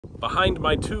Behind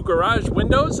my two garage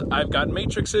windows, I've got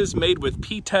matrices made with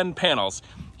P10 panels.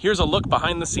 Here's a look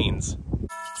behind the scenes.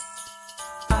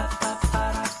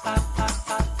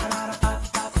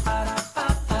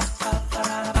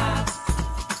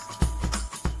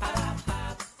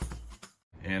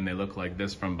 And they look like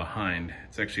this from behind.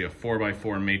 It's actually a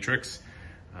 4x4 matrix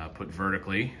put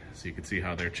vertically, so you can see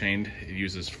how they're chained. It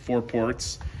uses 4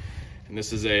 ports, and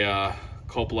this is a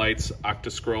Cope Lights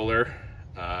octa-scroller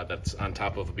that's on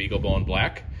top of a Beagle Bone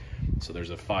Black. So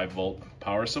there's a 5-volt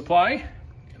power supply,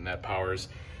 and that powers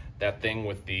that thing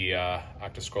with the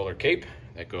octa-scroller cape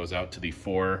that goes out to the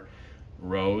 4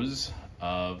 rows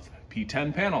of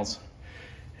P10 panels.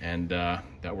 And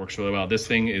that works really well. This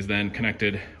thing is then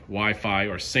connected Wi-Fi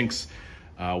or syncs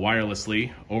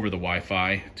wirelessly over the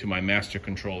Wi-Fi to my master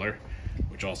controller,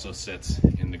 which also sits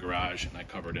in the garage, and I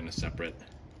covered in a separate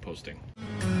posting.